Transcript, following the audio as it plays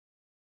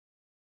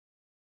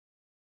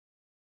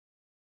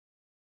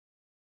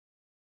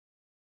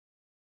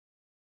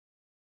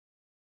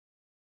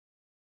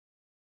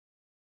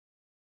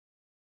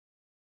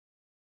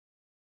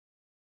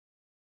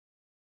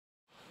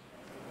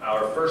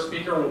Our first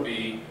speaker will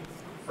be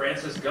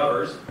Francis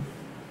Govers,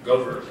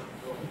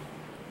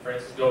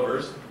 Francis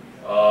Govers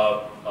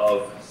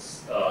of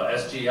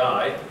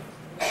SGI,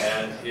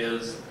 and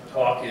his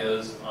talk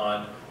is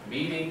on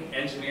meeting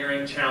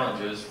engineering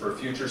challenges for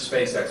future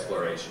space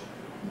exploration.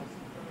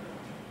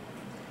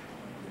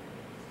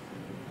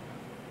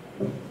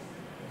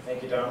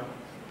 Thank you, Tom.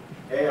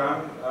 Hey,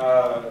 I'm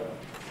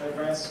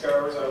Francis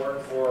Govers. I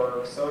work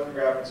for Silicon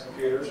Graphics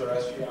Computers, or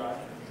SGI,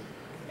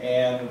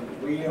 and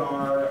we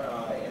are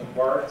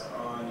embarked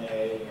on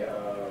a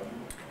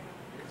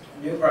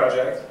new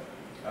project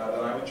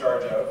that I'm in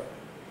charge of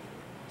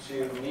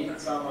to meet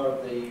some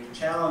of the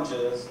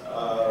challenges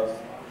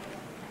of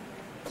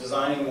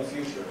designing the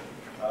future,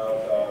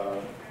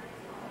 of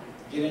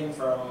getting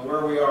from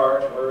where we are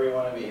to where we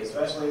want to be,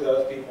 especially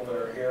those people that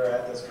are here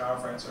at this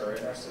conference or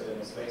interested in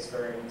the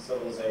spacefaring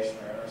civilization,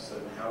 or interested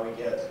in how we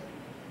get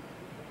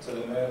to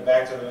the moon,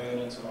 back to the moon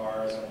and to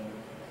Mars, and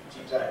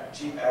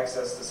cheap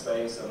access to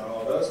space and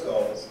all of those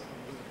goals.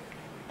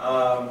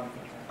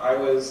 I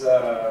was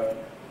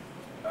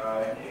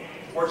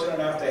fortunate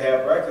enough to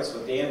have breakfast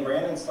with Dan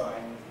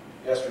Brandenstein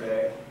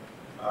yesterday,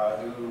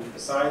 who,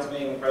 besides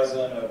being the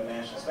president of the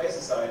National Space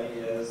Society,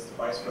 is the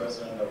vice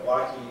president of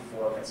Lockheed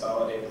for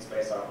Consolidated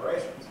Space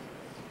Operations.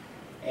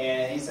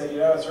 And he said, you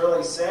know, it's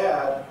really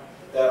sad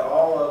that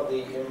all of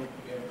the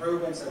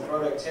improvements in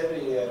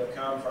productivity that have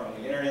come from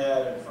the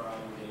internet and from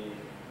the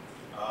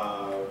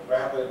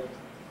rapid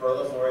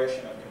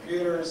proliferation of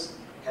computers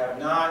have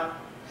not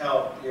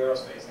helped the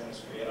aerospace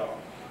industry at all.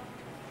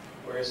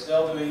 We're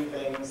still doing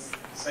things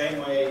the same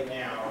way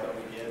now that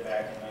we did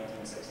back in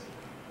 1960,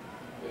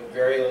 with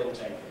very little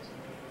changes.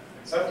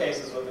 In some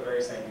cases with the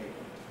very same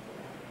people.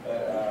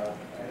 But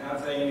I'm not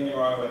saying anything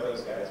wrong with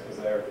those guys, because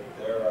they're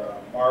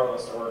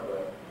marvelous to work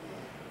with.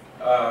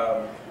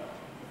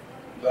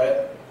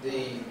 But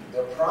the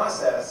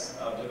process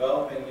of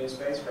developing new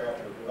spacecraft,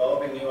 or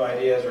developing new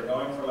ideas, or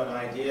going from an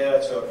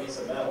idea to a piece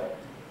of metal,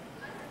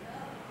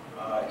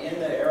 in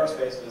the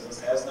aerospace business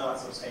has not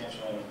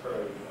substantially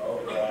improved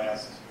over the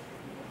last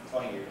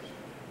 20 years.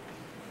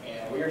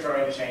 And we are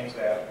trying to change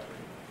that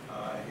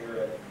here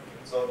at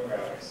Silicon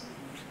Graphics.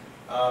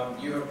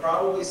 You have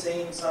probably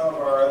seen some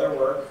of our other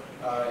work.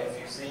 If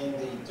you've seen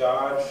the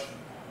Dodge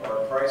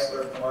or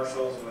Chrysler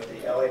commercials with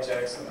the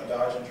LHX and the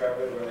Dodge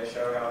Intrepid, where they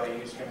show how they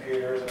use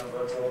computers in a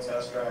virtual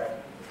test track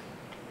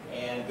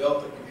and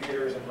built the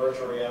computers in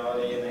virtual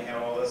reality, and they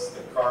have all this,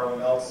 the car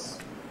melts,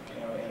 you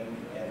know, in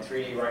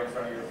 3D right in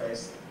front of your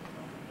face.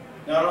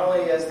 Not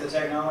only is the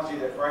technology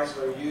that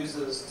Chrysler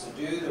uses to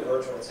do the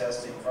virtual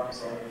testing from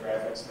Silicon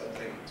Graphics, but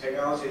the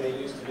technology they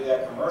use to do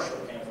that commercial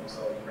came from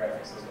Silicon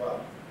Graphics as well.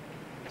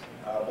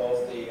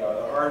 Both the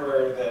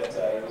hardware that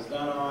it was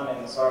done on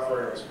and the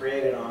software it was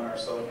created on are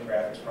Silicon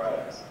Graphics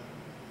products.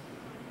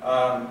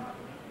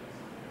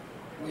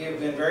 We have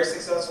been very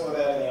successful with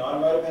that in the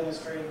automotive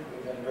industry.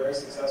 We've been very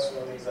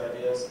successful with these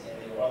ideas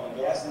in the oil and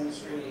gas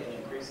industry, and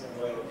increasing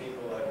the way that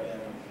people have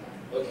been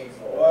looking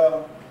for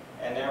oil.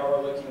 And now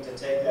we're looking to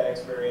take that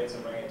experience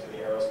and bring it to the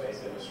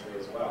aerospace industry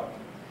as well.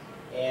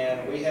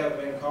 And we have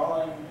been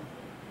calling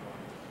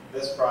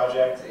this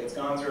project, it's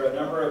gone through a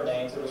number of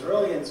names. It was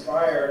really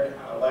inspired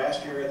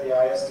last year at the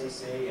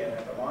ISDC and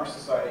at the Mars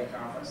Society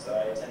conference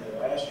that I attended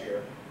last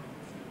year,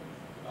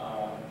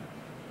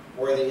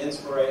 were the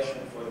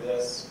inspiration for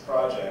this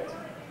project.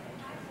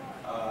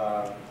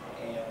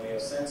 And we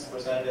have since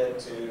presented it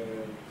to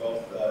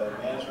both the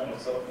management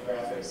of Silicon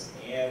Graphics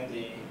and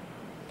the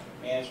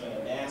management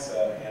of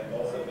NASA, and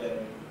both have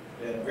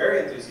been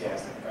very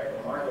enthusiastic, in fact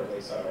remarkably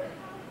so,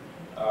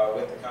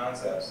 with the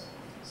concepts.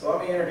 So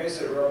let me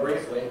introduce it real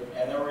briefly,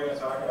 and then we're going to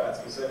talk about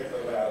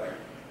specifically about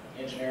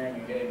engineering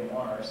and getting to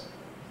Mars.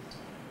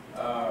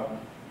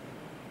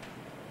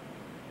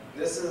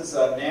 This is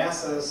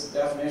NASA's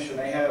definition.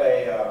 They had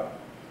a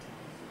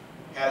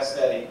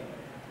study,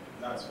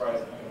 not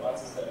surprisingly,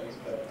 lots of studies,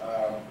 but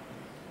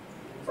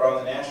from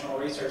the National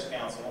Research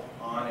Council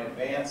on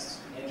advanced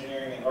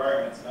engineering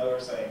environments. In other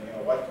words, saying, you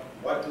know,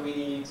 what do we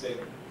need to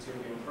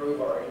improve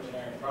our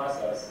engineering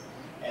process?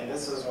 And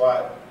this is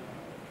what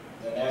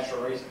the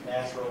National Research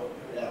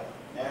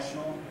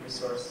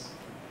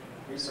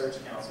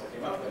Council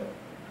came up with.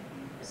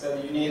 They said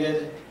that you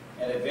needed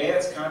an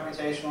advanced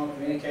computational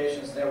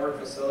communications network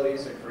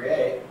facilities to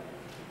create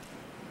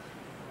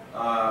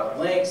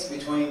links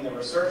between the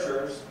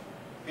researchers,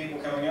 people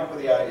coming up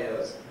with the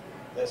ideas,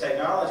 the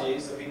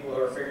technologies, the people who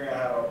are figuring out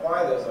how to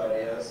apply those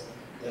ideas,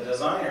 the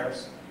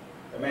designers,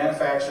 the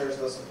manufacturers,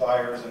 the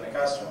suppliers, and the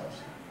customers.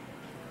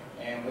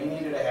 And we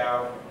needed to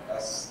have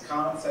a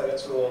common set of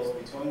tools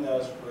between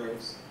those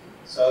groups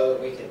so that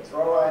we could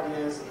throw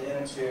ideas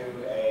into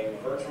a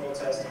virtual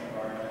testing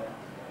environment,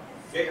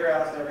 figure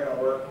out if they're going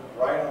to work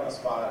right on the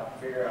spot,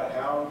 figure out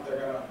how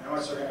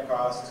much they're going to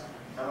cost,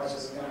 how much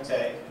is it going to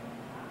take,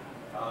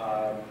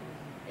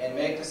 and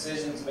make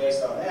decisions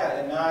based on that,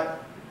 and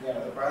not, you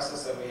know, the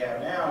process that we have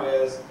now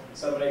is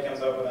somebody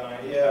comes up with an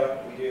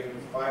idea, we do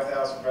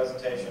 5,000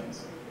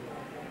 presentations,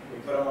 we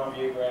put them on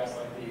view graphs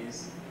like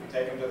these, we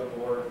take them to the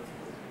board,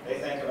 They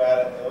think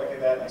about it, they look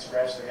at that, and they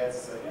scratch their heads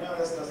and say, you know,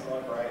 this doesn't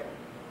look right.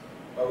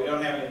 But we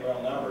don't have any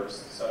real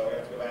numbers, so we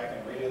have to go back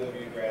and redo the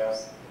view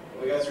graphs.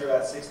 We go through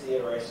about 60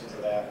 iterations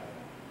of that.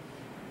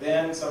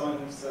 Then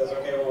someone says,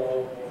 okay,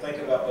 well, we'll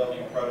think about building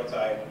a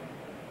prototype.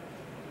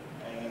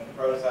 And then the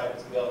prototype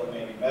is built, it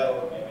may be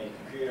metal, it may be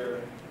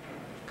computer.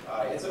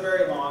 It's a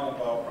very long,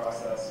 involved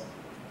process.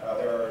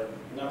 There are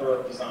a number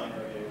of design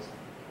reviews.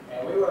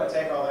 And we want to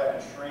take all that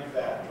and shrink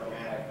that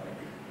dramatically.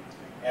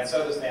 And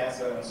so does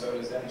NASA, and so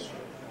does industry.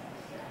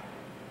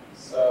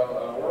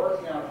 So we're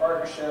working on a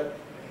partnership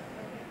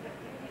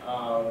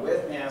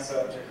with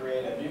NASA to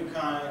create a new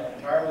kind,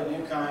 entirely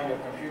new kind of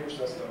computer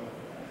system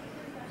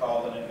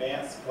called an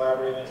advanced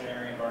collaborative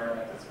engineering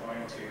environment that's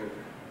going to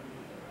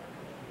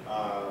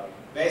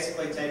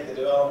basically take the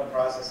development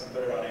process and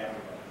put it on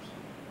afterburners.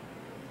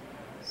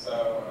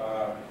 So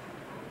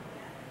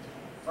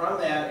from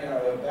that,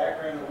 the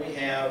background that we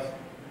have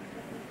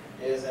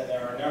is that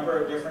there are a number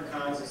of different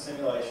kinds of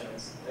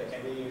simulations that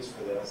can be used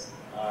for this.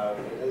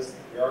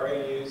 We are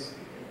going to use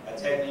a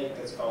technique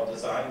that's called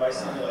design by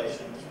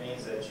simulation, which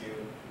means that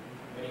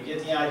when you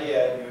get the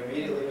idea, you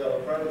immediately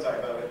build a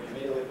prototype of it, you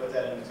immediately put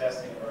that in a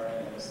testing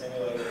environment, in a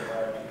simulated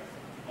environment,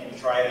 and you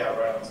try it out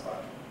right on the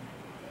spot.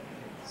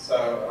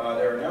 So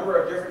there are a number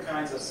of different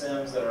kinds of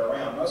sims that are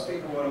around. Most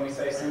people, when we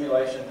say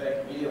simulation, think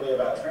immediately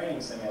about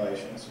training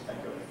simulations. You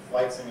think of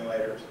flight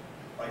simulators,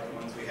 like the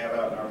ones we have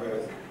out in our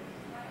booth,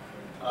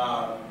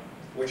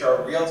 which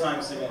are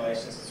real-time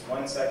simulations. It's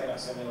 1 second of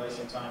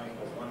simulation time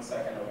equals 1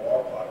 second of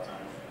wall clock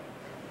time.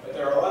 But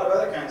there are a lot of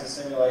other kinds of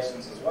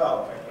simulations as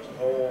well. In fact, there's a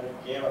whole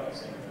gamut of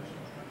simulations.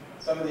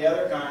 Some of the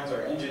other kinds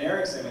are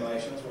engineering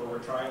simulations, where we're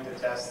trying to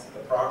test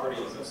the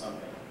properties of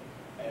something.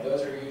 And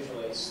those are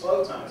usually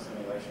slow-time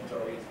simulations,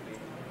 where we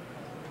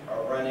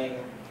are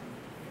running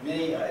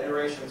many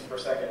iterations per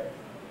second.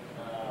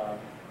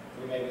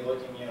 We may be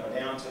looking,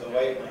 down to the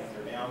wavelength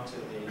or down to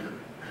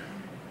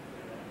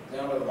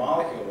the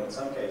molecule in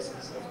some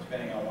cases,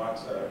 depending on what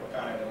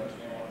kind of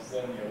engineering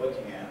sim you're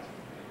looking at.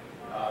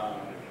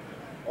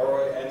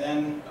 And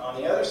then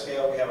on the other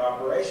scale, we have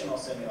operational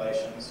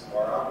simulations,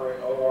 or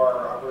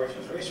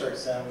operations research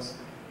sims,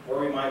 where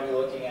we might be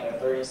looking at a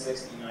 30,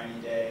 60,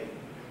 90-day,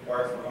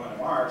 or if we're going to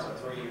Mars, a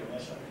 3-year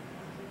mission.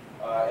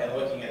 And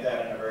looking at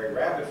that in a very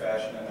rapid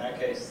fashion. In that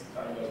case,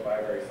 time goes by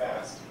very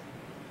fast.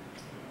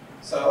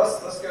 So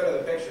let's go to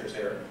the pictures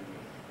here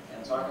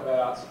and talk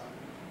about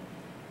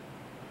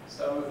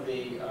some of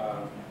the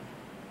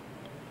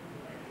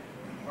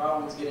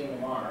problems getting to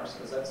Mars,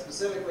 because that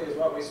specifically is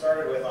what we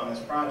started with on this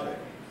project.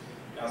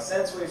 Now,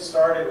 since we've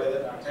started with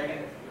it,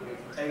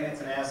 we've taken it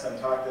to NASA and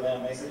talked to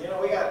them. They said,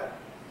 we got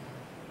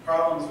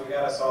problems we've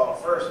got to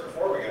solve first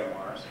before we go to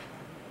Mars.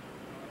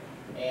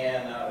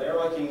 And they're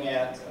looking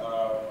at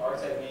our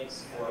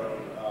techniques for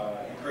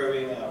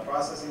improving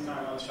processing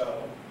time on the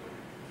shuttle,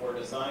 for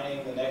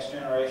designing the next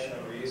generation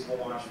of reusable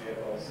launch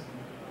vehicles,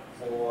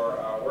 for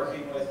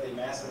working with the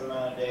massive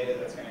amount of data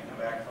that's going to come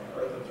back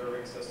from Earth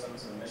observing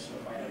systems and mission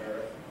to planet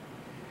Earth,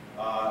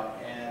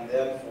 and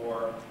then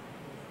for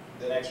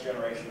the next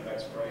generation of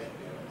exploration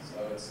vehicles.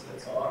 So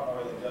it's a lot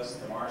more than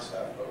just the Mars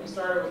stuff. But we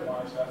started with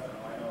Mars stuff, and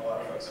I know a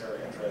lot of folks are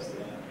interested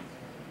in it.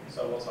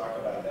 So we'll talk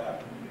about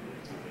that.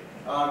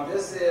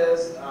 This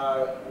is,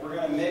 we're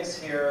going to mix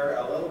here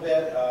a little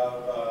bit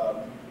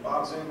of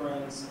Bob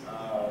Zubrin's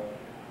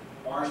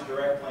Mars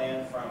Direct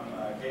Plan from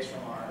Case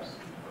from Mars,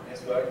 from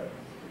his book,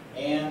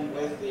 and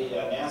with the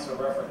NASA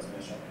reference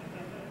mission,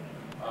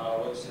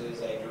 which is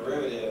a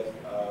derivative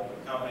of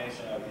a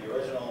combination of the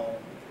original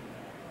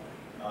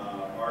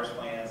Mars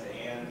plans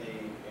and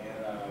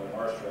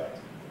Mars Direct.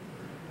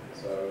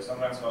 So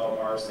sometimes called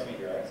Mars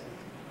Semi-Direct.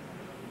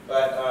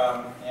 But,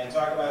 and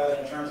talk about it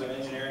in terms of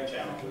engineering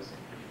challenges.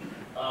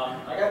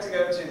 I got to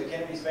go to the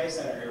Kennedy Space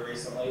Center here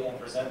recently and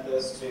present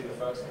this to the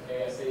folks at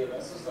KSE. And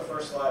this is the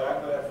first slide I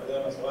put up for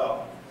them as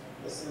well.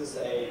 This is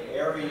a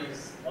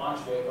Ares launch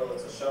vehicle.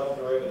 It's a shuttle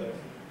derivative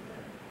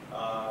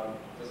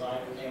design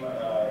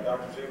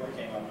Dr. Zubrin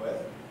came up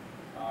with.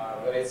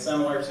 But it's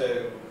similar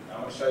to,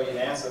 I'm going to show you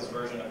NASA's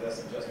version of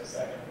this in just a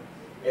second.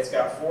 It's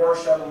got 4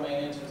 shuttle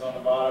main engines on the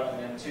bottom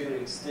and then 2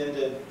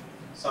 extended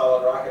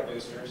solid rocket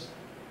boosters.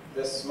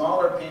 This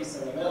smaller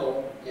piece in the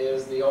middle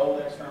is the old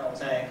external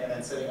tank, and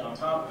then sitting on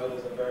top of it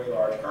is a very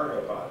large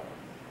cargo pod,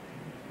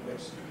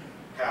 which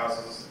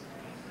houses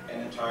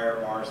an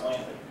entire Mars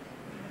landing.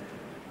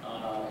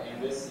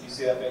 And this, you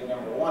see that big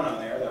number 1 on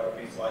there, that would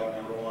be flight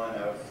number 1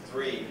 of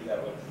 3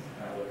 that would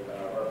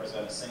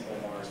represent a single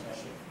Mars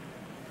mission.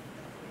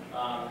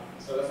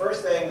 So the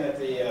first thing that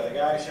the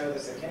guy showed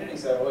us at Kennedy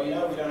said, well, we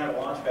don't have a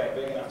launch pad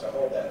big enough to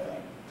hold that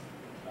thing.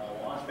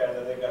 The launch pad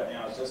that they've got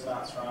now is just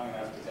not strong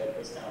enough to take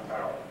this kind of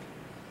power.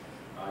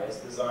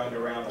 It's designed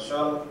around the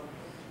shuttle,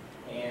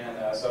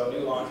 and so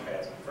new launch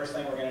pads. First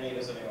thing we're going to need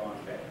is a new launch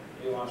pad.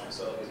 New launch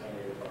facility is going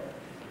to be required.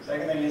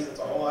 Second thing is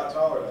it's a whole lot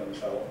taller than the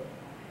shuttle.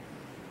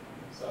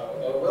 So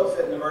it will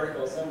fit in the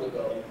vertical assembly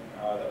building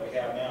that we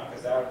have now,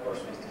 because that, of course,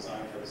 was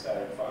designed for the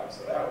Saturn V,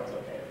 so that one's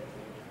okay.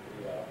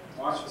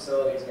 The launch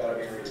facility's got to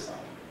be redesigned.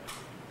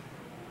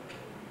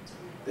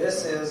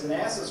 This is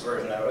NASA's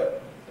version of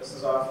it. This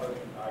is off of,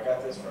 I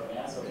got this from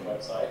NASA's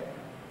website.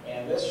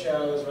 And this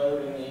shows,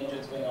 rather than the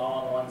engines being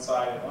all on one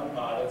side in one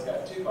pod, it's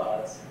got two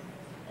pods.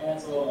 And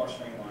it's a little more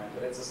streamlined,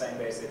 but it's the same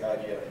basic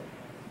idea.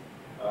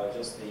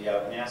 Just the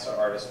NASA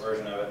artist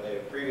version of it.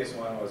 The previous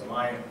one was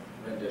my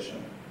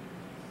rendition.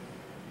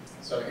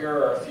 So here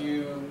are a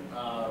few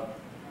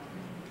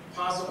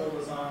possible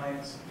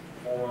designs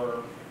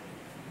for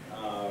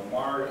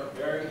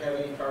very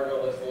heavy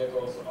cargo lift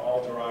vehicles,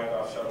 all derived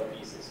off shuttle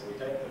pieces. So we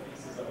take the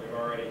pieces that we've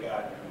already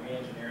got and we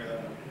engineer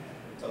them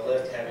to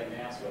lift heavy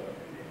mass with them.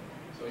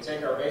 So we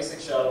take our basic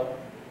shuttle,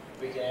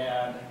 we can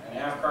add an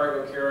aft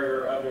cargo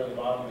carrier under the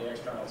bottom of the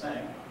external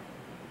tank.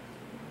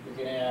 We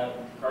can add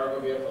cargo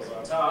vehicles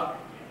on top.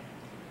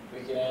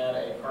 We can add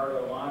a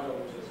cargo module,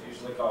 which is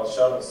usually called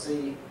Shuttle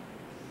C,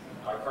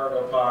 a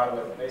cargo pod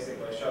with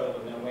basically a shuttle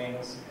with no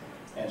wings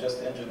and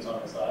just engines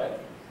on the side.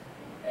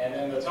 And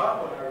then the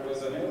top one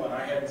was a new one.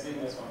 I hadn't seen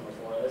this one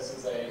before. This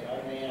is a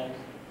unmanned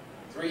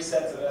 3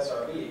 sets of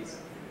SRBs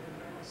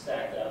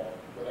stacked up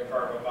with a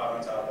cargo pod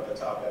on top of the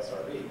top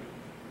SRB.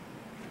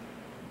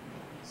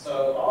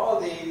 So all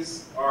of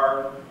these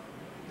are,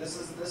 this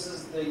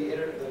is the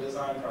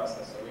design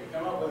process. So we've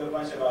come up with a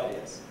bunch of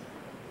ideas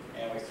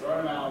and we've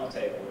thrown them out on the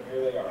table. And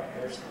here they are.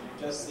 You've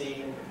just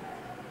seen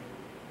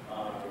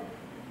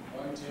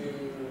 1,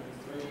 2,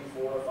 3,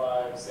 4,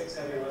 5, 6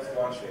 heavy lift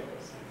launch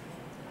vehicles.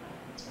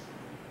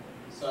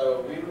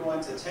 So we would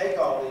want to take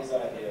all these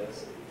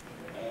ideas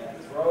and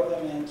throw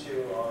them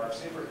into our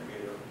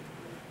supercomputer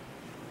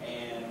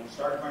and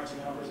start crunching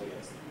numbers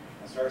against them.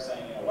 And start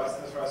saying, what's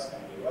the thrust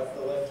going to be? What's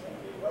the lift going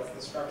to be? What's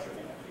the structure going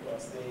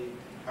to be?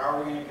 How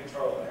are we going to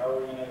control it?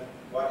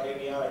 What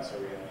avionics are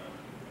we going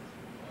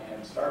to need?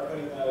 And start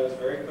putting those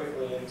very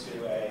quickly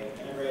into an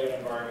integrated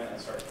environment and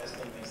start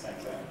testing these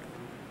things out.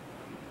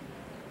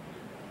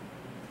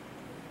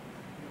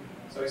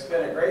 So we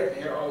spent a great,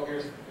 here's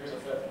a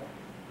fifth one.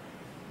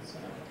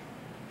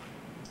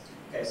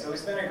 Okay, so we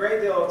spent a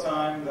great deal of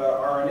time,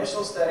 our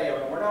initial study,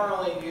 we're not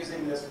only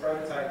using this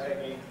prototype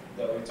technique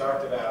that we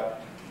talked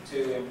about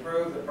to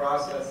improve the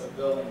process of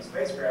building a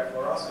spacecraft,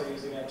 we're also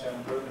using it to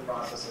improve the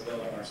process of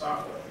building our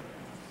software.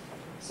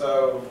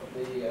 So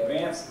the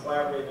advanced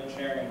collaborative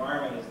engineering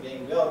environment is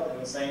being built in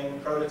the same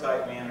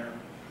prototype manner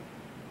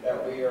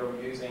that we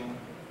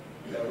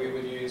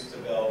would use to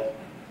build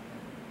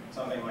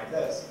something like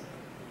this.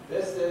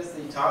 This is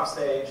the top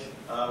stage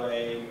of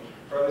a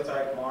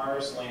prototype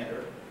Mars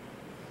lander.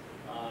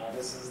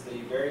 This is the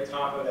very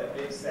top of that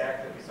big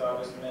stack that we saw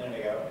just a minute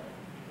ago.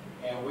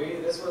 And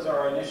this was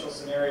our initial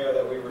scenario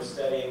that we were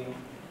studying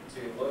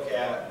to look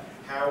at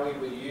how we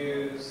would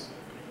use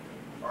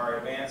our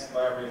advanced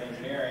collaborative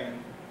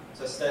engineering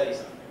to study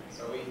something.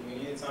 So we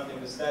needed something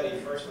to study,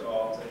 first of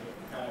all,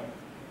 to kind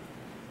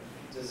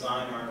of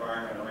design our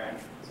environment around.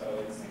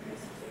 So it's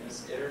in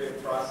this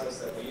iterative process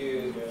that we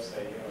use, we have to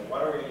say,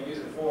 what are we going to use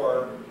it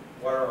for?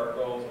 What are our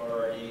goals? What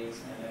are our needs?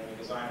 And then we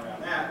design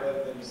around that,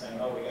 rather than just saying,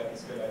 oh, we got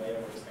this good idea,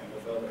 we're just going to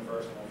go build it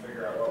first and we'll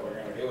figure out what we're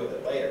going to do with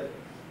it later.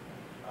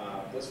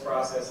 This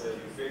process is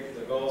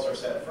the goals are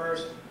set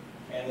first,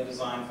 and the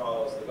design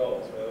follows the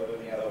goals, rather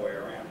than the other way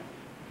around.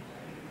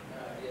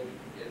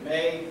 It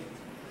may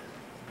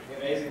be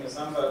amazing to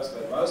some folks,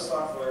 but most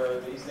software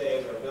these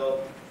days are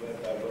built with,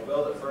 we'll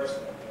build it first,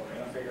 and we're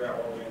going to figure out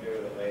what we're going to do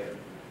with it later,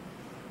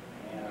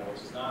 and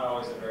which is not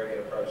always a very good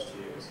approach to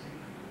use.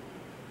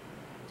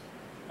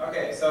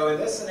 Okay, so in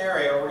this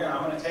scenario,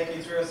 I'm going to take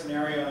you through a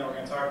scenario, and then we're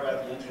going to talk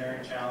about the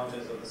engineering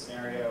challenges of the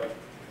scenario,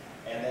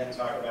 and then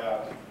talk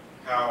about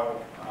how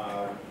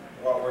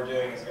what we're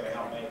doing is going to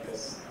help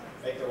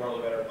make the world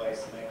a better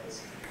place, and make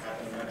this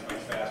happen much, much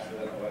faster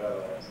than it would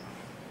otherwise.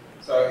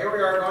 So here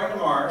we are going to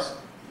Mars.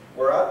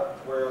 We're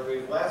up where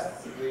we've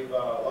left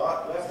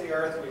the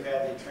Earth. We've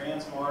had the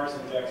trans-Mars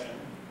injection,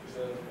 so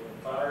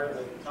we're fired at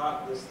the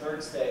top of this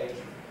third stage,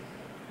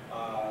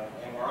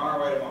 and we're on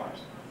our way to Mars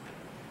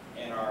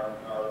in our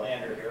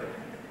lander here.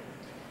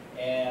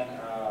 And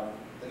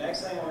the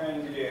next thing we're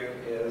going to do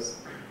is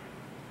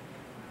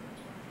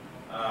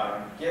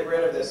get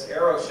rid of this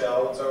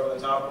aeroshell that's over the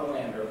top of the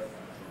lander.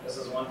 This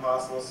is one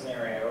possible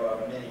scenario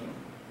of a mini.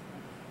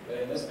 But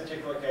in this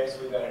particular case,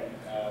 we've got an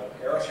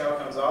aeroshell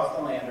comes off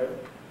the lander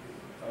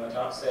from the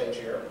top stage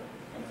here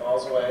and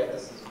falls away.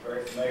 This is a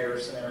very familiar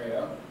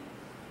scenario.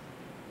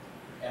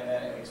 And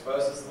then it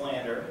exposes the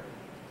lander.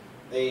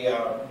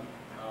 The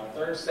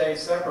third stage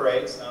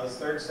separates. Now this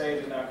third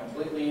stage is now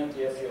completely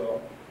empty of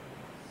fuel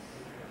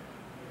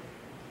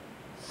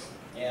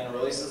and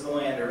releases the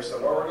lander. So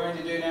what we're going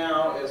to do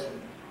now is,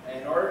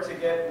 in order to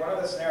get one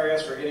of the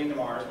scenarios for getting to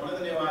Mars, one of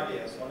the new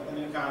ideas, one of the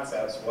new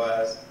concepts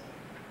was,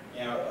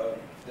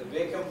 the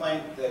big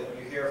complaint that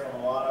you hear from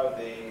a lot of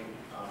the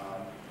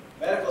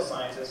medical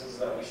scientists is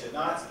that we should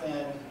not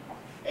spend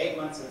 8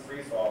 months in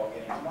free fall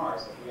getting to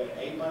Mars. If we get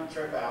an 8-month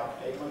trip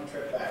out, 8-month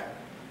trip back,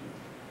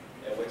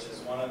 which is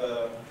one of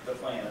the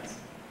plans,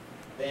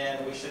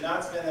 then we should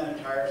not spend that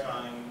entire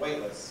time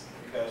weightless,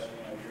 because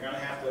you're going to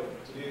have to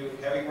do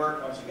heavy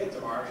work once you get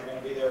to Mars. You're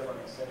going to be there for an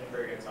extended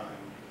period of time.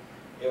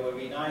 it would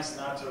be nice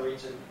not to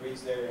reach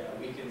there in a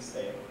weakened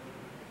state.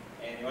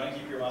 And you want to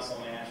keep your muscle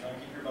mass, you want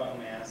to keep your bone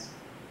mass.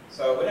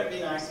 So wouldn't it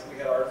be nice if we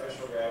had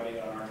artificial gravity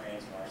on our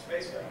Trans-Mars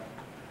spacecraft?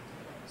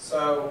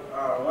 So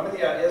one of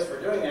the ideas for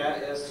doing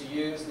that is to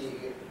use the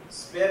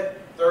spent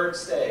third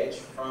stage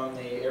from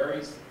the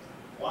Ares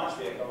launch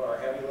vehicle, our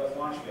heavy lift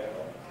launch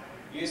vehicle,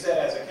 use that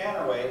as a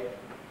counterweight,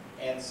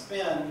 and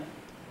spin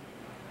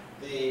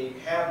the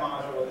HAB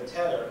module with a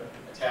tether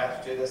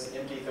attached to this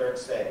empty third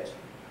stage.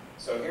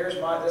 So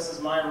this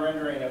is my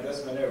rendering of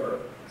this maneuver.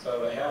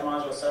 So the HAB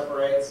module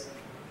separates,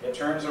 it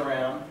turns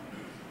around,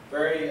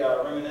 very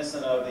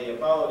reminiscent of the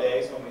Apollo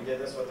days when we did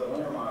this with the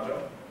lunar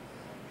module.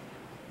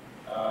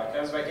 It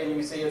comes back in, you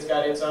can see it's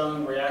got its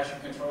own reaction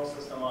control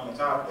system on the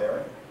top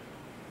there.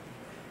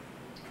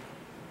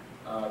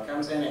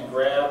 Comes in and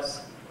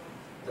grabs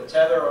the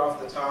tether off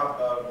the top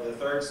of the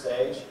third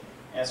stage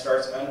and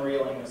starts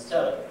unreeling this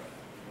tether.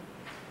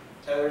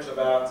 Tether's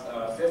about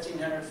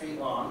 1,500 feet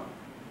long.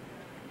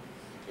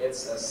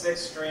 It's a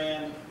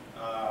 6-strand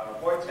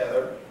Hoyt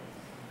tether,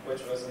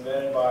 which was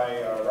invented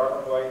by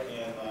Robert Hoyt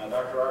and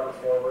Dr. Robert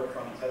Forward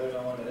from Tethers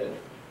Unlimited.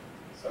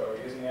 So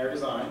we're using their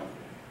design.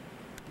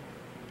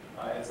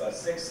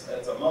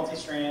 It's a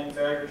multi-strand,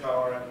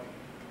 failure-tolerant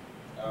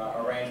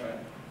arrangement.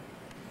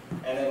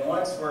 And then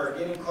once we're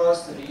getting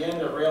close to the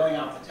end of reeling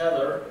out the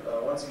tether,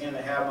 once again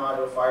the HAB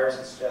module fires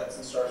its jets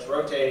and starts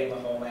rotating the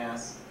whole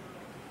mass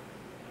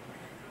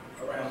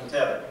around the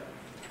tether.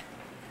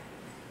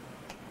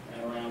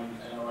 And around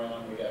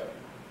we go.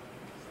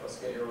 So let's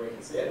get here where we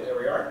can see it. There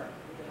we are.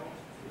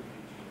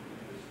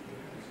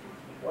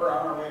 We're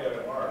on our way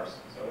to Mars,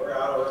 so we're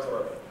out of Earth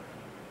orbit.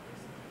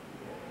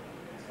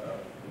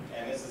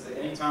 And this is at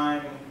any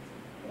time,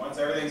 once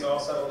everything's all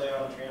settled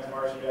down, the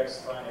Trans-Mars index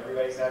is fine,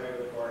 everybody's happy with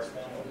the course,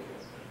 then we'll do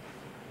this.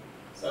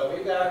 So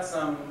we've got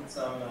some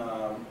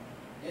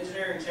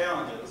engineering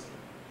challenges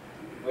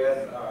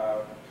with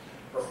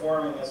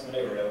performing this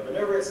maneuver. Now, the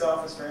maneuver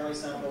itself is fairly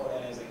simple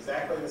and is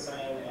exactly the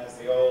same as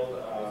the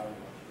old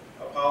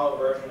Apollo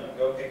version of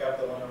go pick up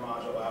the lunar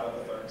module out of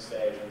the third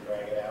stage and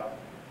drag it out.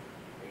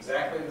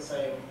 Exactly the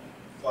same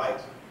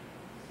flight.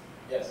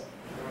 Yes?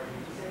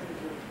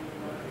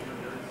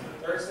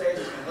 Third stage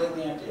is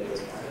completely empty at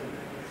this point.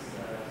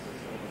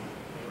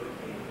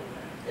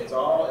 It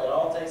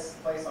all takes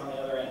place on the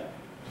other end.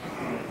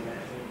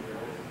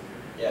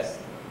 Yes.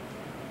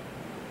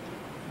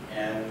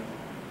 And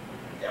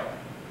yeah.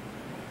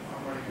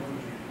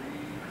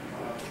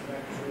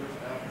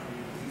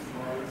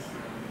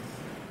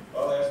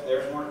 Well,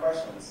 there's more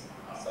questions.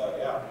 So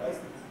yeah.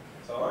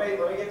 So let me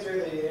get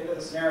through the end of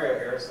the scenario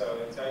here, so I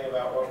can tell you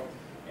about what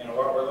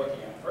we're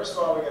looking at. First of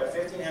all, we got a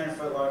 1,500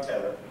 foot long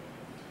tether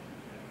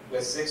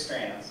with 6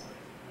 strands.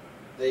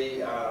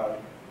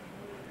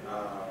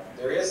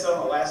 There is some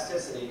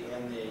elasticity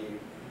in the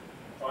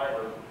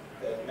fiber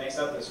that makes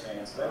up the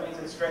strand, so that means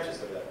it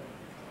stretches a bit.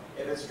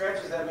 If it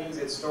stretches, that means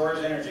it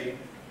stores energy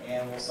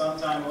and will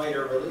sometime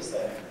later release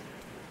that energy.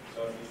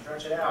 So if you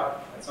stretch it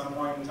out, at some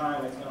point in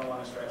time, it's going to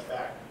want to stretch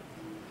back.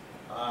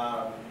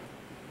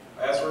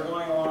 As we're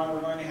going along,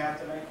 we're going to have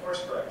to make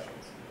course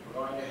corrections. We're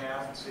going to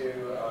have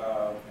to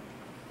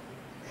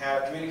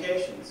have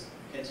communications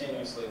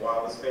continuously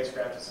while the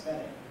spacecraft is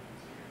spinning.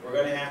 We're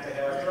going to have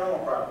thermal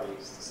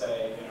properties to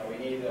say, we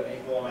need an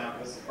equal amount,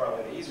 this is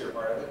probably the easier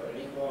part of it, but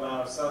an equal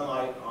amount of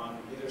sunlight on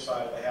either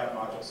side of the HAB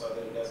module so that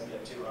it doesn't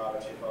get too hot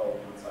or too cold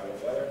on one side or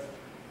the other.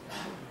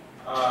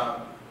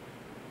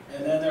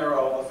 And then there are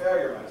all the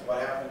failure modes.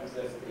 What happens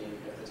if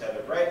the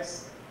tether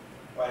breaks?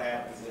 What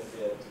happens if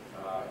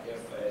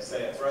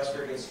say a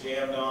thruster gets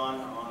jammed on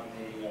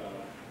the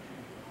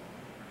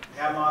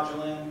HAB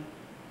module end?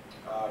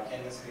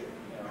 Can this be,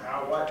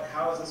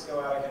 how does this go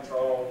out of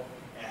control,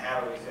 and how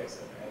do we fix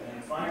it? And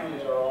then finally,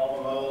 there are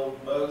all the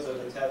modes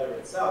of the tether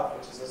itself,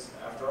 which is just,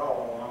 after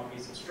all, a long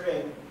piece of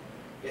string.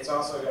 It's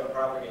also going to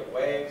propagate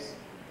waves.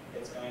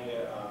 It's going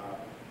to,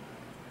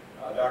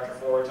 Dr.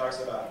 Forward talks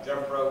about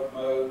jump rope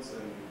modes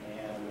and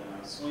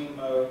swing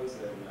modes,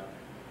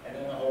 and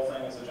then the whole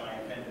thing is a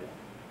giant pendulum.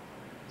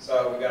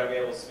 So we've got to be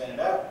able to spin it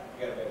up,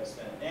 we've got to be able to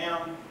spin it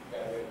down, we've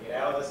got to be able to get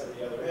out of this at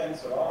the other end,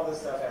 so all this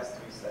stuff has to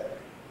be steady.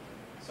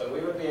 So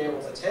we would be able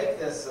to take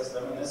this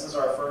system, and this is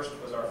our first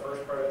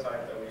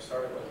prototype that we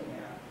started looking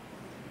at,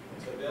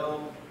 to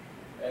build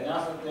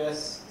enough of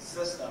this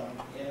system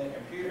in the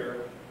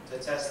computer to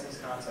test these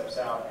concepts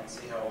out and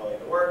see how well they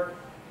could work.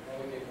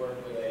 And we could work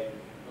with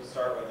we'll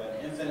start with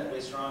an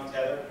infinitely strong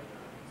tether,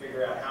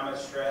 figure out how much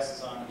stress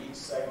is on each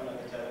segment of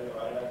the tether,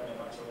 divide it up into a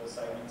bunch of little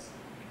segments,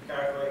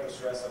 calculate the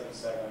stress of each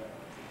segment,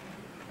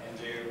 and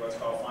do what's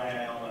called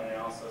finite element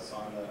analysis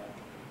on the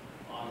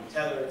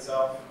tether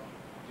itself,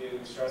 do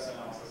stress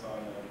analysis on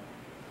the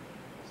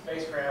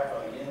spacecraft,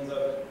 on the ends of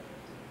it,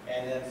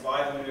 and then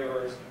fly the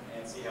maneuvers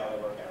and see how they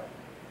work out.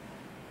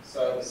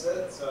 So the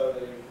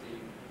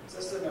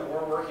system that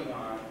we're working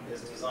on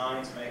is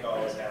designed to make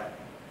all this happen,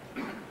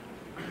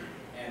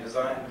 and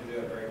designed to do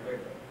it very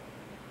quickly.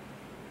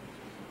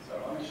 So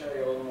let me show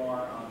you a little more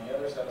on the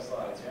other set of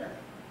slides here.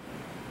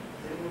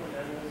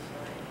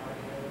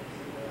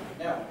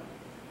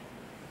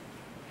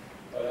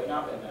 but have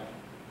not been done.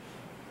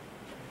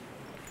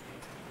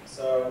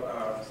 So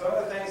some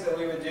of the things that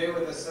we would do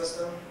with this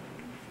system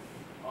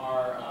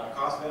are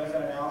cost-benefit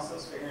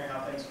analysis, figuring out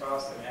how things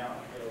cost and how,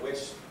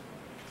 which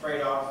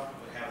trade-off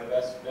would have the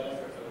best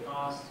benefit for the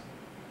cost.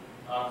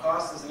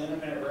 Cost as an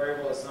independent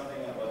variable is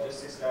something that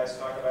logistics guys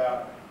talk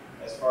about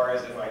as far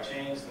as if I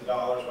change the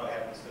dollars, what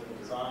happens to the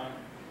design.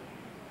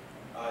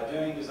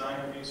 Doing design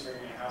reviews,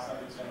 figuring out how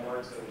something's going to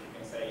work so that you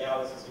can say, yeah,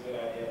 this is a good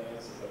idea, no,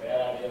 this is a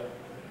bad idea.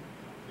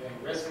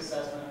 Doing risk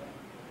assessment,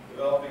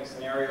 developing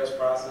scenarios,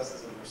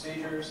 processes, and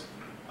procedures.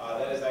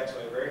 That is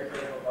actually a very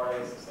critical part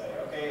is to say,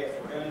 okay,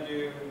 if we're going to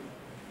do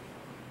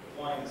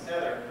deploying this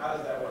tether, how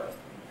does that work?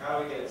 How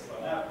do we get it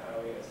spun up? How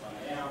do we get it spun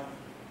down?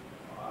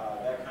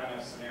 That kind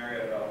of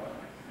scenario development.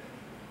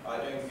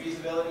 Doing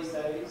feasibility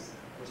studies,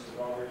 which is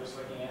what we were just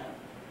looking at.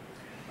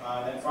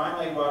 And then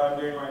finally, what I'm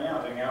doing right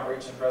now, doing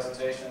outreach and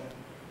presentation.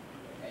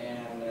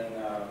 And then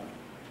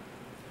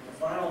the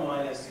final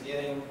one is to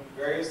getting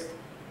various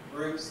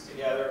groups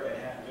together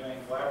and doing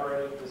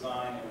collaborative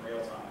design in real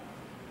time.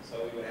 So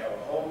we would have a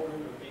whole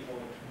group of people,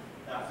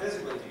 not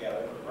physically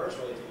together, but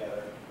virtually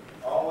together,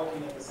 all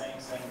looking at the same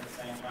thing at the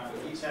same time,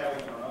 but each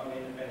having their own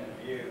independent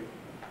view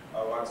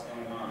of what's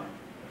going on.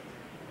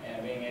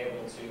 And being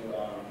able to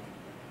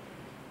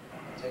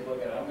take a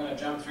look at it. I'm going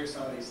to jump through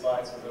some of these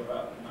slides because there are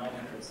about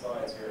 900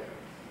 slides here.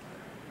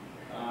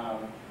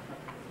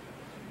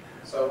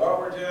 So what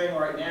we're doing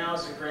right now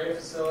is to create a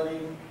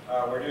facility.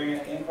 We're doing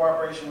it in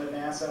cooperation with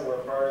NASA. We're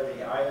part of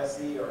the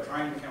ISE, or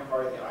trying to become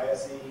part of the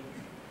ISE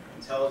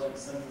Intelligent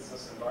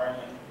Synthesis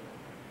Environment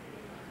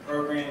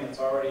program that's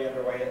already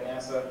underway at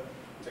NASA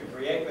to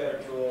create better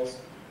tools.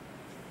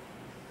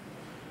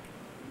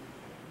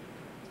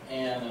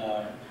 And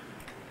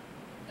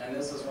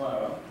this is one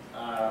of them.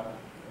 I'm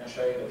going to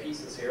show you the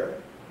pieces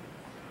here.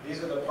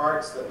 These are the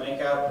parts that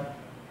make up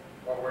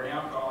what we're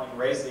now calling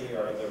RACE,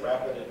 or the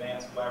Rapid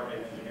Advanced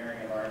Collaborative Engineering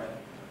Environment.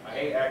 I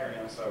hate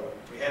acronyms, so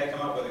we had to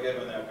come up with a good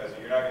one though, because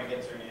you're not going to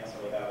get through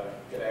NASA without a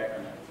good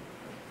acronym.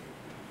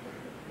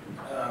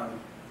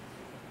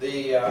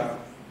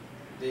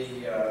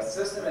 The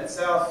system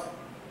itself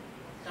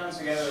comes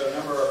together with a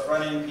number of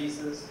front-end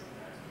pieces.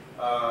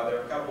 There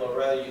are a couple of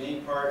rather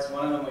unique parts.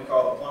 One of them we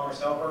call the plumber's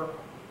helper.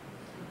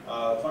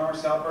 The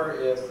plumber's helper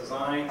is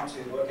designed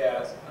to look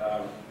at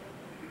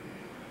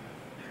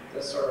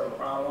this sort of a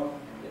problem.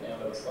 Get down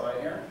to the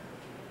slide here,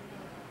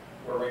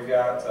 where we've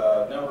got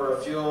a number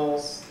of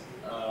fuels,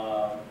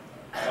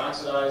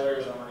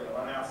 oxidizers, and we're going to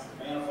run out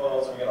the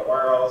manifolds, and we've got to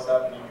wire all this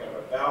up, and then we've got to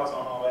put valves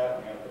on all that,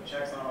 and we've got to put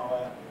checks on all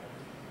that.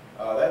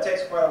 That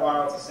takes quite a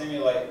while to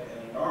simulate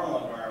in a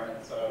normal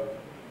environment, so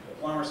the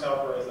plumber's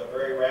helper is a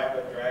very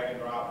rapid drag and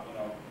drop,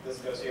 this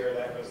goes here,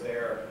 that goes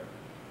there,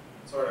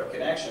 sort of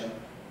connection.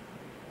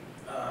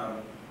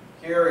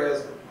 Here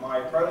is my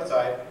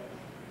prototype.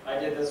 I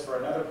did this for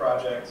another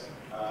project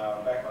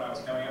back when I was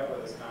coming up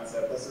with this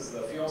concept. This is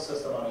the fuel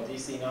system on a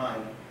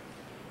DC-9.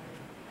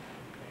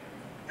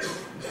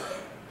 Excuse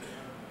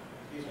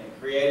me,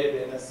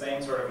 created in the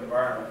same sort of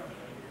environment.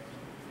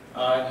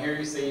 And here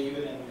you see,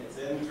 it's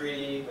in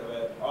 3D,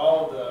 but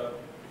all of the,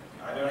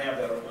 I don't have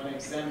the running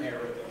sim here,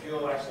 but the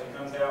fuel actually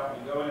comes out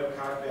when you go into the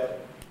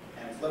cockpit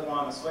and flip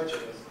on the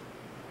switches.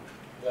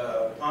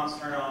 The pumps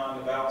turn on,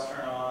 the valves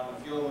turn on,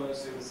 the fuel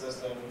moves through the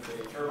system,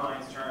 the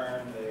turbines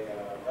turn, the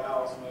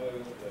valves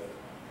move, the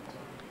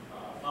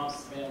pumps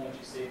spin, which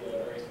you see the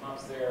various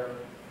pumps there.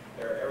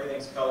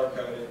 Everything's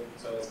color-coded,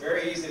 so it's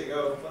very easy to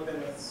go flip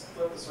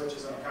the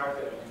switches in the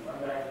cockpit and run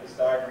back to this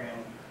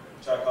diagram,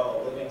 which I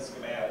call a living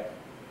schematic,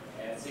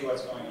 and see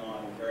what's going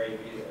on very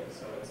immediately.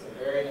 So it's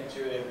a very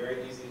intuitive,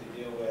 very easy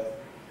to deal with,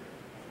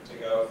 to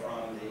go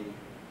from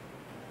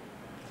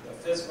the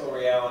physical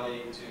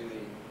reality to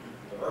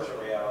the virtual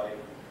reality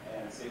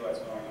and see what's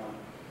going on.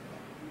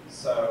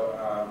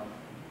 So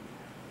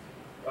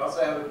we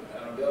also have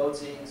an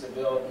ability to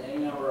build any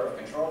number of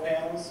control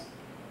panels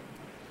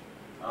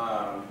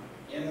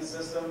in the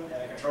system,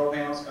 and the control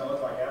panels can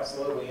look like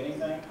absolutely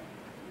anything.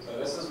 So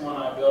this is one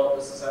I built.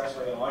 This is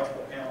actually an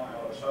electrical panel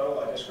out of the shuttle.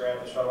 I just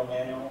grabbed the shuttle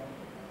manual,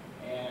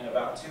 and in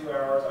about 2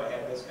 hours I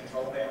had this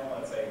control panel.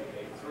 It's a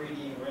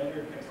 3D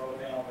rendered control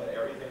panel, but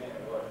everything in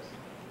it works.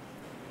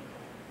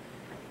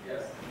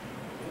 Yes?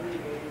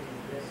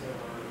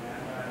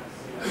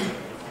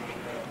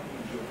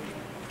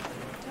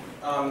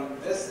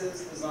 This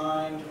is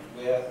designed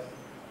with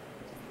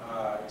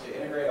to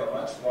integrate a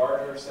much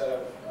larger set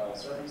of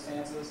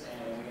circumstances,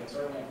 and we can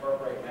certainly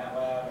incorporate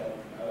MATLAB and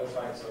other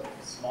types of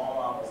small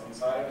models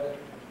inside of it.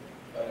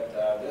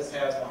 But this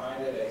has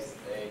behind it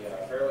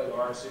a fairly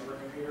large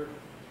supercomputer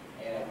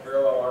and a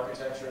parallel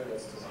architecture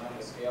that's designed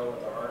to scale with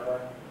the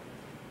hardware.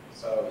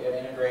 So it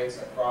integrates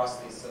across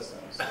these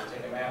systems. So we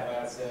take a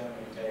MATLAB sim,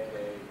 we take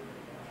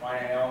a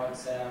finite element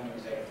sim,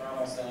 we take a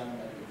thermal sim,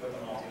 and we put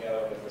them all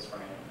together with this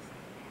frame.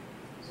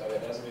 So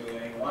it doesn't do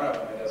any one of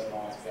them, it does them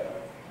all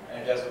together. And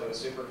it does it with a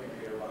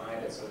supercomputer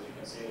behind it so that you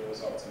can see the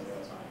results in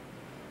real time.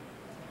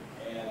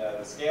 And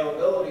the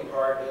scalability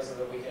part is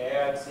that we can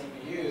add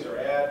CPUs or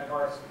add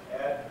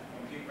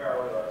compute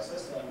power to our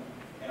system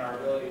in our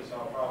ability to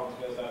solve problems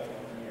goes up in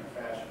a linear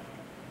fashion,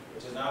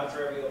 which is not a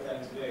trivial thing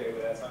to do,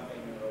 but that's something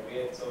that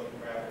we at Silicon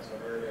Graphics are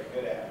very, very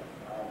good at.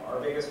 Our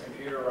biggest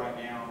computer right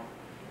now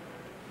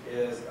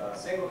is a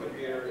single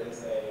computer,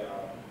 is a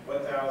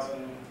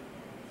 1,000,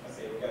 let's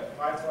see, we've got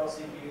 512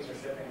 CPUs are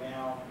shipping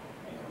now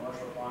in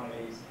commercial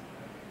quantities,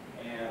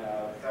 and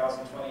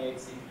 1,028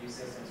 CPU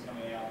systems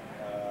coming out.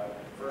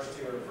 The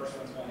first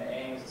one's going to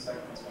Ames, the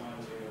second one's going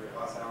to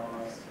Los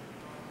Alamos.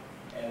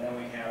 And then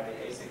we have the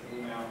ASIC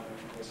Blue Mountain,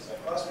 which is a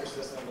cluster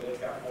system, but it's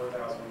got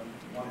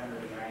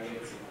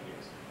 4,198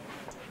 CPUs.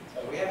 So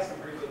we have some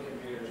pretty good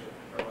computers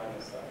for running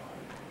this stuff on.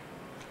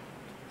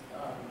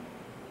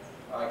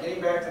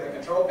 Getting back to the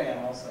control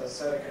panels, as I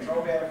said, a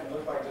control panel can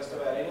look like just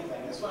about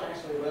anything. This one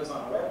actually lives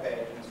on a web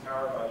page and is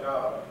powered by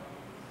Java.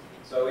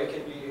 So it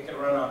can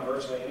run on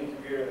virtually any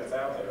computer that's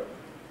out there.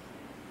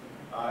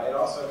 It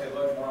also could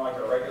look more like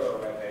a regular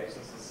web page.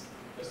 This is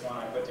just one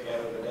I put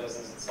together that does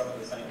some of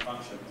the same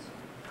functions.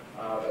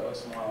 That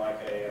looks more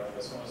like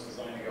this one was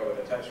designed to go with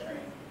a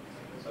touchscreen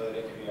so that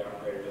it can be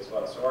operated as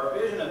well. So our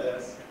vision of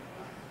this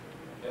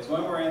is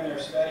when we're in there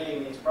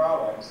studying these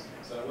problems,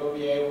 so we'll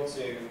be able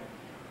to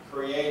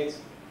create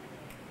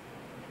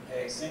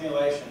a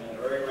simulation in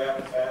a very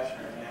rapid fashion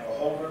and have a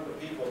whole group of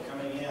people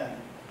coming in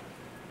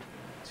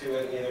to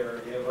it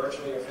either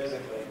virtually or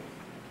physically,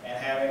 and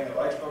having the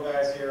electrical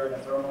guys here and the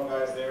thermal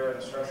guys there and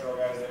the structural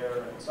guys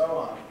there and so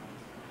on,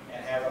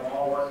 and have them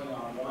all working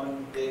on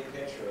one big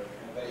picture,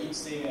 but each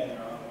seeing it in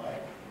their own way.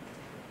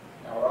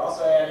 Now we're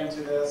also adding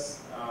to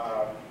this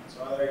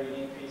some other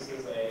unique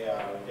pieces,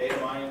 a data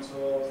mining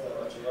tool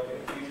that lets you look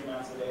at huge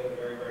amounts of data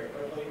very, very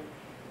quickly.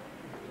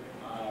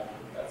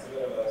 That's a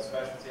bit of a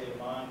specialty of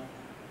mine.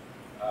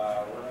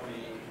 We're going to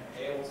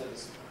be able to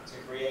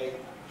create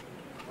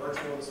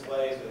virtual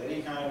displays with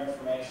any kind of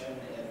information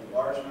in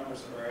large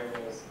numbers of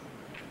variables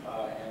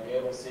and be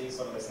able to see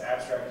some of this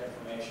abstract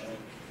information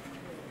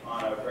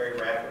on a very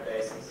rapid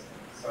basis.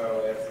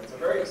 So it's a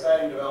very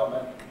exciting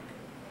development.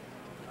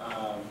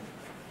 I'm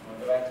going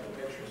to go back to the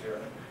pictures here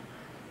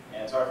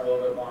and talk a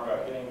little bit more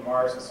about getting to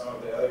Mars and some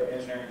of the other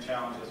engineering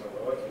challenges that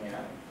we're looking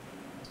at.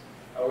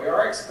 We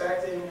are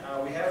expecting,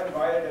 we have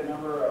invited a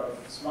number of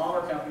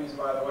smaller companies,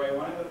 by the way.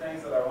 One of the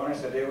things that I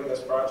wanted to do with this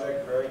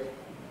project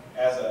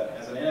as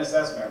an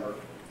NSS member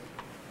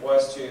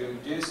was to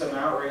do some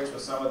outreach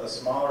with some of the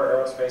smaller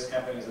aerospace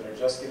companies that are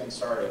just getting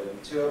started.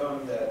 And two of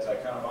them that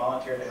kind of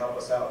volunteered to help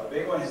us out. The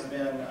big one has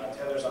been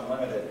Tethers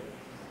Unlimited.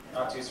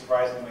 Not too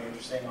surprisingly,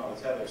 you're seeing all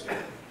the tethers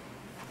here.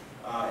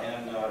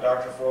 And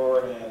Dr.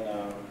 Forward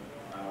and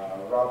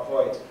Rob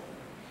Hoyt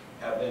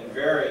have been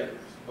very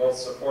both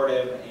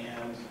supportive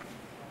and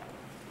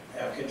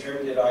have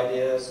contributed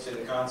ideas to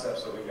the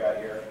concepts that we've got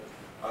here.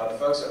 The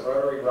folks at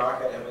Rotary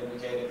Rocket have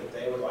indicated that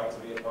they would like to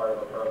be a part of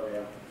our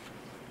program.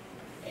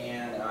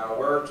 And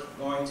we're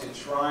going to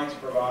try to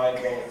provide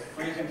both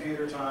free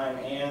computer time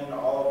and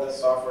all of this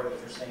software that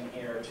you're seeing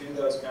here to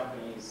those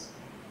companies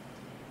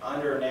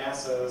under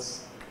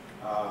NASA's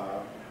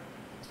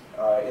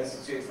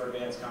Institute for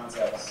Advanced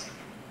Concepts,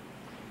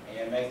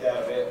 and make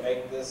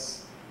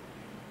this,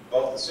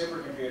 both the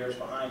supercomputers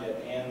behind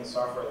it and the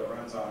software that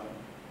runs on it,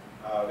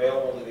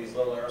 available to these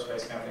little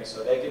aerospace companies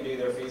so they can do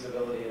their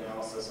feasibility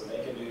analysis and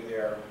they can do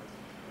their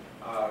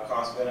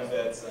cost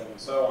benefits and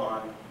so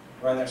on,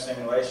 run their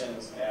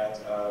simulations at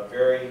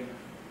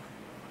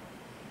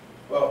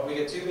well, we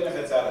get two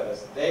benefits out of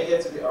this. They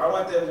get to be, I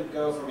want them to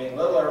go from being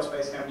little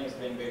aerospace companies to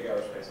being big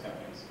aerospace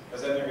companies,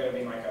 because then they're going to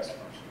be my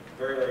customers.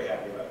 Very, very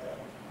happy about that.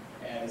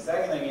 And the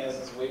second thing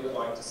is we would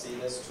like to see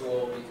this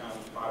tool become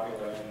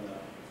popular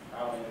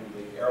out in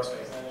the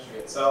aerospace industry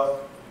itself,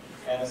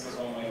 and this is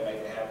one way to make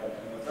it happen.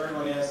 And the third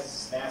one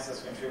is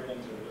NASA's contributing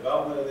to the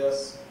development of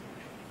this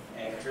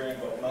and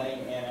contributing both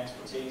money and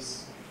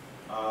expertise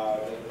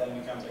that then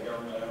becomes a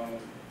government-owned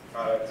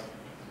product,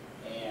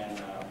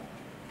 and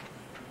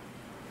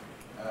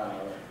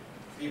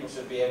people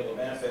should be able to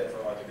benefit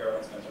from what the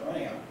government spends their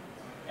money on.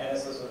 And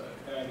this is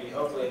going to be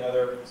hopefully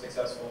another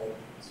successful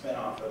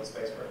spin-off of the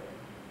space program.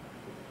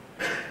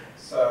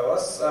 So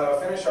let's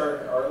finish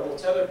our little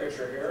tether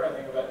picture here. I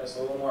think we've got just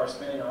a little more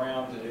spinning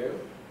around to do.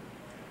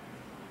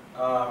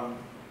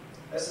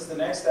 This is the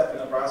next step in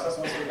the process.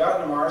 Once we've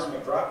gotten to Mars and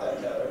we've dropped that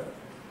tether,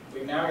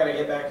 we've now got to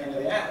get back into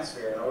the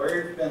atmosphere. Now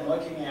we've been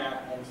looking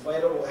at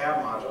inflatable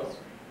HAB modules,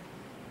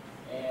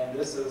 and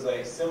this is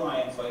a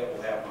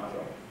semi-inflatable HAB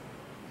module,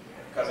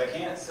 because I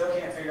still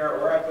can't figure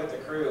out where I put the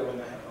crew when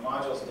the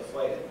module's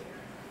deflated.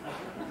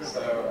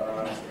 So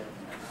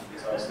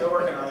I'm still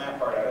working on that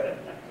part of it,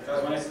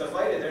 because when it's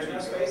deflated, there's no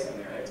space in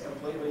there. It's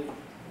completely,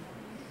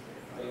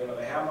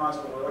 the HAB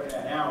module we're looking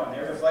at now, when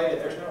they're deflated,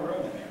 there's no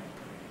room in there.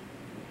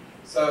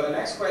 So the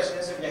next question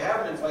is, if you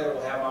have an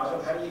inflatable HAB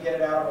module, how do you get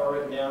it out of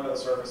orbit and down to the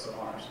surface of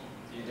Mars?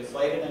 Do you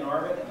deflate it in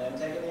orbit and then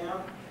take it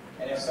down?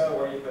 And if so,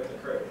 where do you put the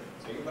crew?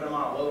 So you put them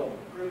on a little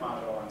crew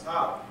module on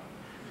top,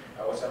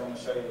 which I'm going to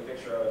show you a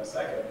picture of in a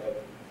second,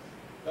 but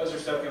those are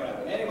still coming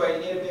up. But anyway,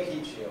 you need a big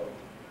heat shield.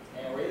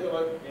 And we either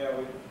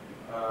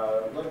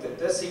looked at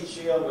this heat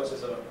shield, which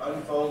is an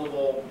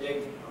unfoldable,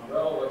 big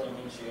umbrella-looking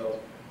heat shield.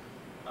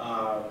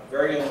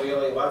 Very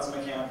unwieldy, lots of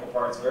mechanical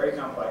parts, very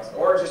complex.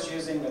 Or just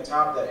using the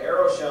top, the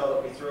aero shell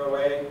that we threw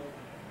away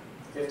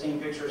 15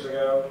 pictures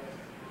ago.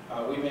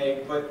 We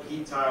may put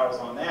heat tiles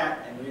on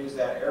that and use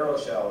that aero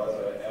shell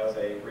as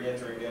a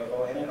re-entry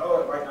vehicle. And then,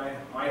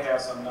 it might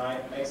have some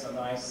make some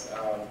nice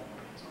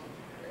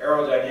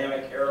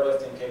aerodynamic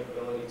airlifting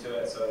capability to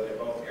it, so that it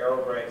both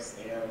aero brakes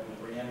and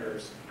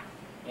re-enters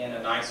in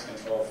a nice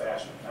controlled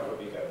fashion. That would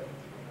be good.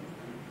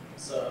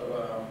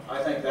 So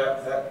I think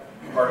that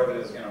part of it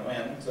is going to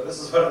win. So this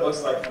is what it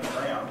looks like from the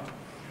ground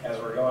as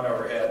we're going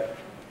overhead.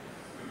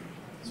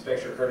 This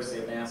picture courtesy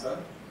of NASA.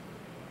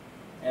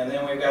 And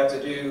then we've got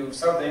to do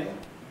something,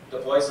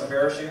 deploy some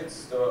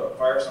parachutes, to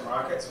fire some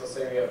rockets. Let's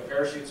say we have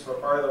parachutes for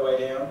part of the way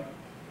down,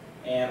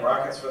 and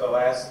rockets for the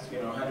last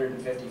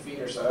 150 feet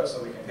or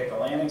so we can pick a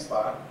landing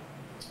spot.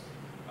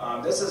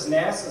 This is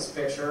NASA's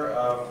picture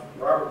of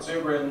Robert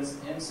Zubrin's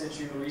in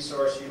situ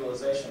resource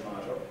utilization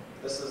module.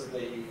 This is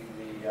the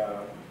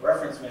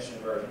reference mission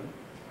version,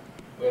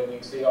 where you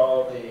can see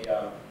all of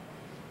the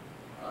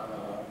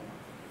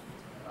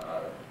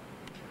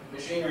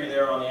machinery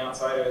there on the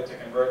outside of it to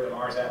convert the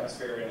Mars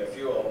atmosphere into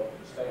fuel,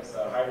 which takes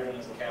hydrogen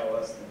as a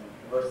catalyst and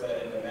converts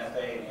that into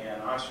methane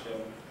and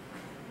oxygen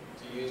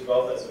to use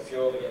both as a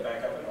fuel to get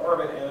back up in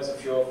orbit and as a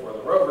fuel for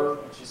the rover,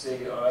 which you see,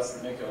 that's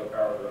the nuclear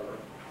powered rover.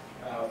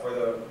 For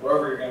the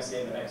rover, you're going to see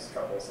in the next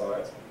couple of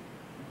slides.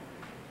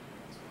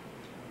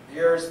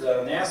 Here's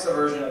the NASA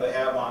version of the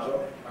HAB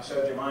module. I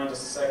showed you mine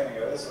just a second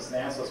ago. This is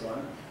NASA's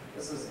one.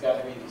 This has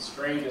got to be the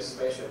strangest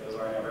spaceship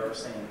design I've ever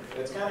seen.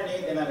 It's kind of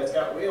neat in that it's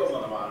got wheels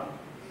on the bottom.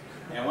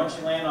 And once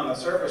you land on the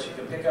surface, you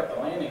can pick up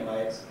the landing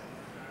legs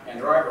and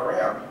drive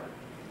around.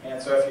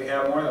 And so if you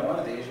have more than one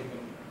of these, you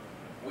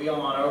can wheel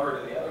on over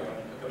to the other one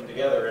and put them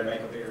together and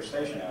make a bigger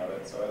station out of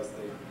it. So as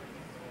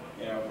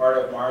the, part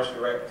of Mars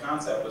Direct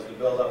concept was to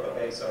build up a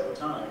base over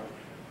time.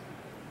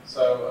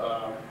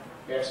 So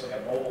we actually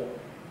have mobile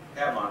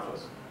HAB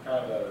modules,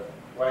 kind of a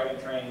wagon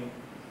train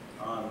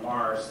on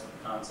Mars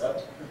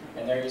concept.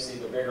 And there you see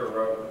the bigger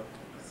rover,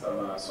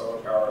 some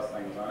solar power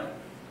things on it.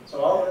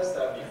 So all of this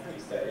stuff needs to be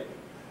studied.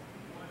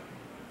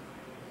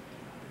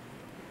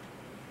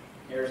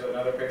 Here's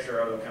another picture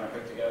of them kind of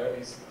put together.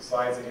 These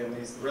slides, again,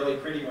 these really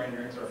pretty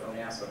renderings are from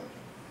NASA.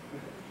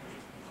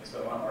 They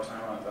spent a lot more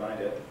time on it than I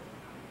did.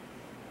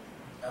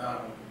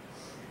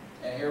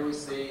 And here we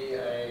see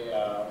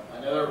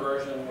another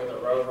version with a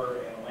rover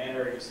and a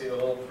lander. You see the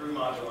little crew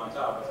module on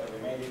top. So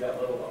we may need that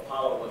little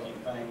Apollo-looking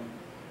thing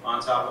on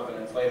top of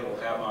an inflatable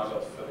HAB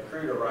module for the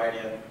crew to ride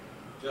in,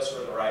 just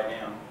for the ride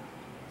down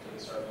to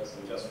the surface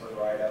and just for the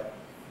ride up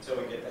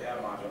until we get the HAB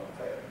module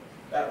inflated.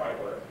 That might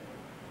work.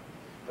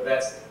 But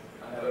that's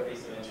another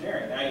piece of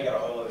engineering. Now you got a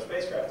whole other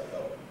spacecraft to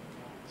build.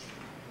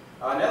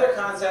 Another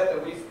concept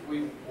that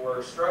we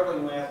were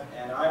struggling with,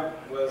 and I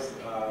was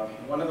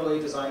one of the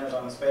lead designers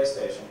on the space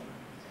station,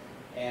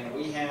 and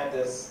we had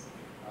this,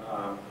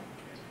 and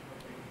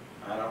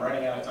I'm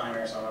running out of time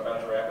here, so I'm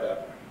about to wrap it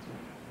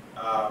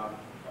up.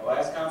 The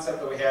last concept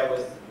that we had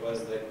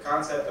was the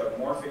concept of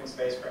morphing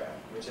spacecraft,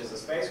 which is a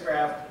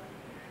spacecraft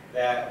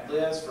that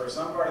lives for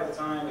some part of the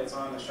time it's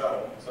on the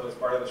shuttle, so it's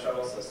part of the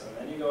shuttle system.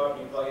 Then you go up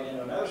and you plug it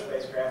into another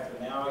spacecraft, and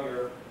now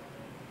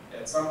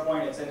at some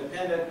point it's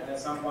independent, and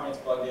at some point it's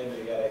plugged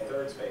into yet a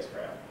third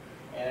spacecraft.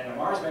 And in a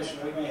Mars mission,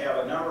 we may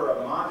have a number of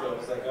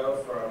modules that go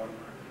from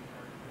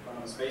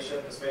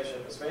spaceship to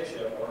spaceship to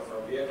spaceship, or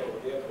from vehicle to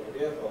vehicle to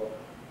vehicle,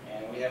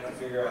 and we have to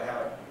figure out how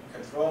to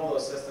control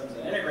those systems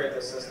and integrate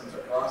those systems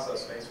across those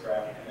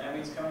spacecraft. And that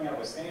means coming up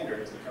with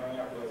standards and coming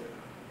up with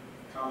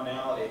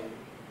commonality.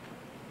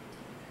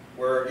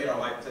 Where,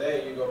 like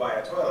today, you go buy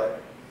a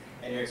toilet,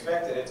 and you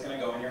expect that it's going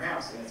to go in your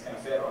house, and it's going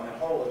to fit on that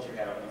hole that you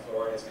have in the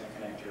floor, and it's going to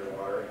connect to your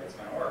water, and it's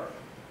going to work.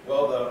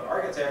 Well, the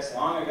architects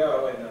long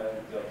ago, and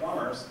the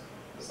plumbers,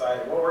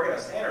 decided, well, we're going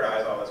to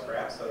standardize all this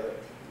crap so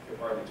that,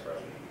 pardon the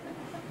expression,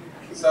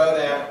 so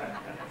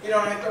that you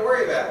don't have to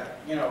worry about,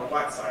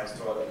 what size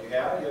toilet you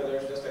have.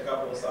 There's just a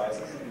couple of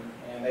sizes,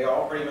 and they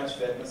all pretty much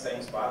fit in the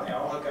same spot, and they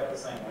all hook up the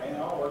same way, and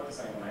they all work the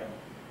same way.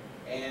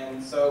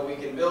 And so we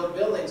can build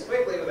buildings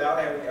quickly without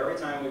having, every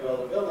time we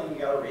build a building,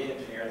 you got to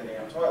re-engineer the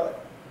damn toilet.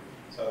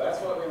 So that's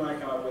what we want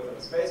to come up with in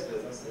the space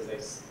business,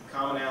 is a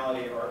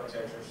commonality of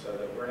architecture so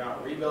that we're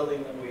not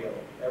rebuilding the wheel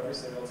every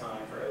single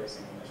time for every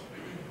single mission.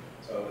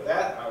 So with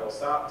that, I will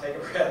stop, take a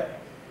breath,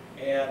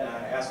 and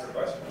ask for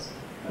questions.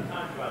 I have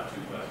time for about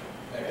 2 questions.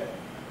 Okay.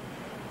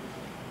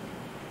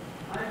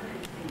 I'm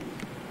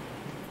confused.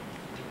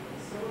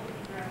 Silicon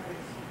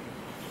graphics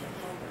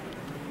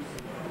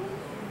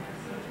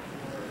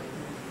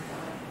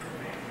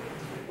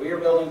We are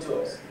building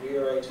tools. We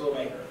are a tool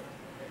maker.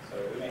 So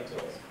we make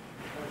tools.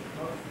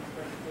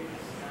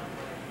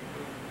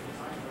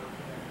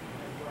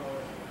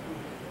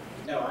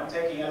 No, I'm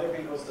taking other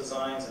people's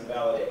designs and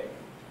validating.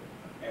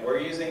 And we're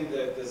using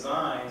the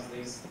designs,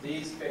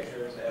 these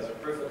pictures, as a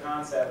proof of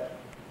concept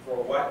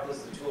for what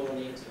does the tool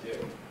need to do.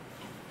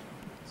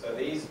 So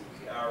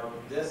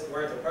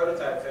we're at the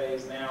prototype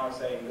phase now,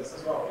 saying these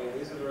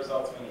are the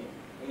results we need.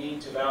 We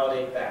need to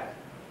validate that.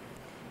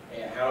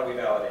 And how do we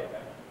validate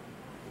that?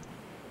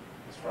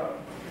 It's from.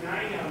 Can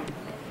I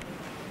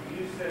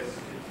use this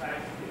to type,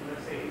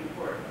 let's say,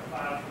 import a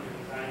file from the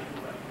design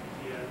tool, like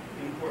the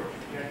import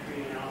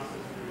trajectory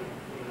analysis from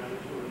another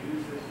tool,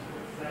 use this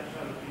to flash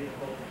on the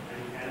vehicle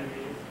and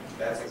animate it?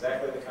 That's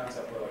exactly the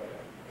concept we're looking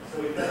at. So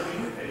it does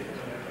interface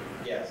with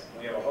everything? Yes,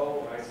 we have a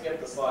whole, I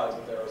skipped the slides,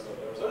 but there was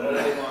a whole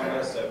big long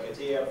list of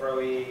CATIA,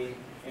 ProE,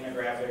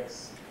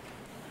 Unigraphics,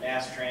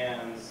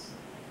 Nasttrans,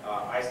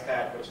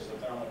 IcePack, which is a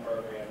thermal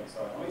program, and so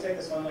on. Let me take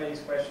this one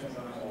lady's questions,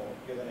 and then we'll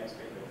give the next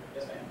speaker.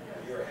 Yes, ma'am.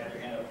 You had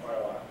your hand up quite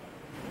a while.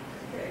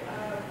 Okay,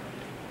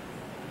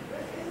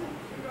 this isn't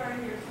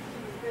regarding your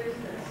strategic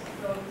business,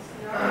 so the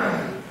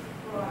scenario you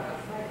brought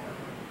up, like,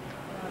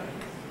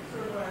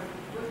 sort of what I'm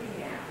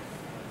looking at.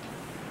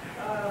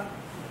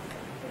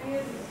 Thing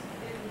is,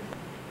 in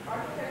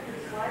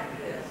architectures like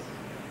this,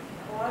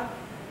 a lot of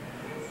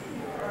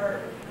you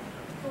are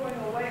throwing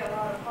away a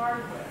lot of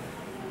hardware.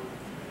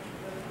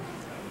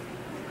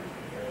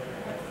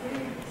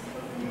 Maybe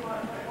something you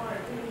might want to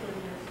do in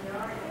your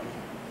scenario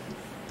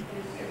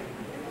is to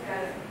look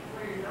at it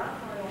where you're not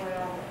throwing away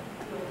all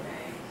the fuel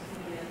tanks,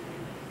 and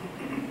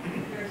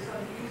there's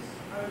some use,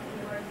 I would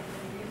like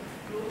some use of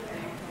fuel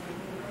tanks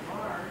on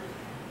Mars,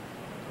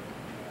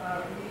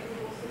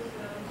 reusable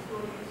systems,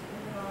 school use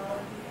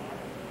technology,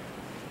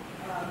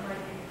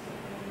 might be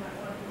something you might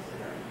want to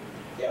consider.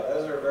 Yeah,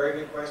 those are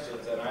very good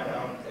questions, and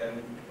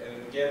and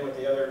again, with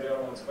the other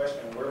gentleman's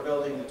question, we're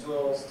building the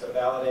tools to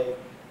validate.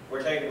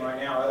 We're taking right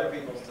now other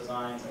people's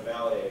designs and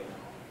validating,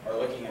 or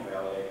looking at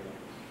validating,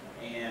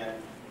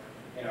 and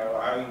you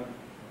know,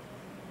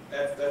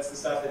 that's the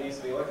stuff that needs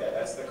to be looked at.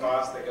 That's the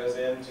cost that goes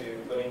into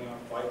putting a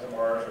flight to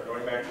Mars or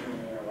going back to the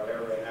moon or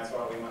whatever, and that's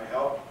what we want to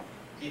help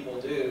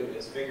people do,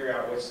 is figure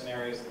out which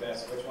scenario is the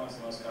best, which one's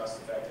the most cost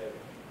effective,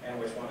 and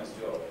which one is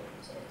doable.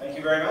 So thank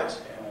you very much,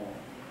 and we'll